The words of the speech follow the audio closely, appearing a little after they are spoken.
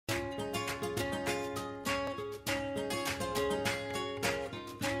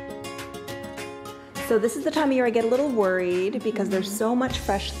So this is the time of year I get a little worried because there's so much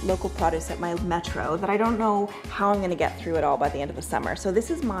fresh local produce at my Metro that I don't know how I'm gonna get through it all by the end of the summer. So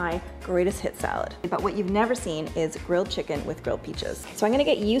this is my greatest hit salad. But what you've never seen is grilled chicken with grilled peaches. So I'm gonna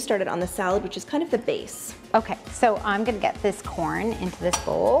get you started on the salad, which is kind of the base. Okay, so I'm gonna get this corn into this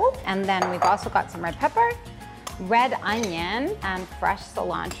bowl, and then we've also got some red pepper, red onion, and fresh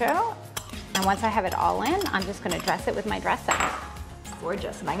cilantro. And once I have it all in, I'm just gonna dress it with my dressing.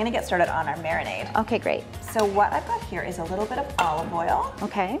 Gorgeous, and I'm gonna get started on our marinade. Okay, great. So what I've got here is a little bit of olive oil.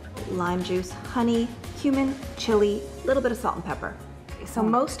 Okay. Lime juice, honey, cumin, chili, a little bit of salt and pepper. Okay, so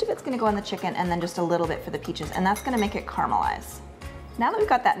most of it's gonna go on the chicken and then just a little bit for the peaches, and that's gonna make it caramelize. Now that we've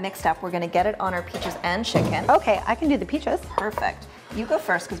got that mixed up, we're gonna get it on our peaches and chicken. Okay, I can do the peaches. Perfect. You go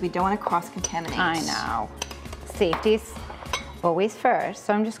first because we don't wanna cross-contaminate. I know. Safety's always first.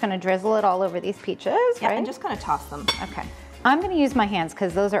 So I'm just gonna drizzle it all over these peaches, yeah, right? And just kind of toss them. Okay. I'm gonna use my hands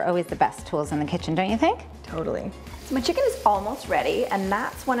because those are always the best tools in the kitchen, don't you think? Totally. So my chicken is almost ready, and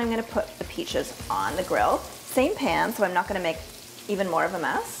that's when I'm gonna put the peaches on the grill. Same pan, so I'm not gonna make even more of a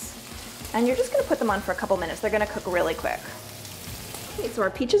mess. And you're just gonna put them on for a couple minutes. They're gonna cook really quick. Okay, so our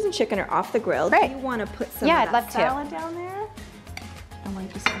peaches and chicken are off the grill. Right. Do you wanna put some I'd of love that to. salad down there? And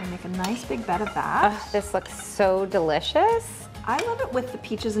we're just gonna make a nice big bed of that. Oh, this looks so delicious. I love it with the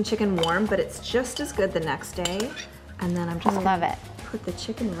peaches and chicken warm, but it's just as good the next day. And then I'm just gonna put the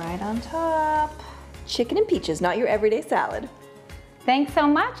chicken right on top. Chicken and peaches, not your everyday salad. Thanks so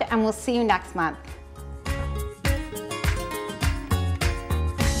much, and we'll see you next month.